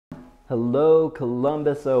Hello,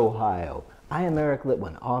 Columbus, Ohio. I am Eric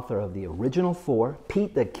Litwin, author of the original 4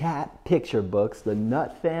 Pete the Cat picture books, The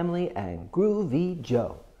Nut Family and Groovy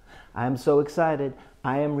Joe. I am so excited.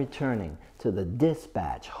 I am returning to the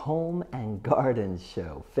Dispatch Home and Garden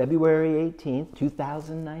Show, February 18th,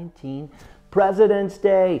 2019, President's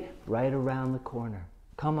Day, right around the corner.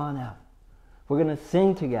 Come on out. We're going to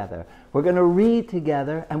sing together, we're going to read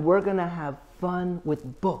together, and we're going to have fun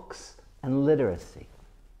with books and literacy.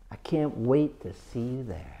 I can't wait to see you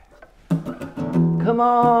there. Come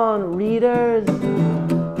on, readers,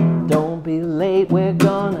 don't be late. We're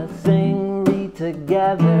gonna sing, read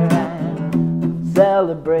together, and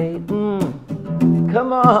celebrate.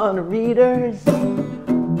 Come on, readers,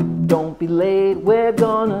 don't be late. We're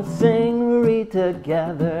gonna sing, read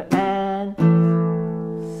together, and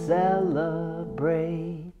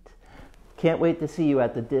celebrate. Can't wait to see you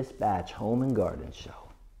at the Dispatch Home and Garden Show.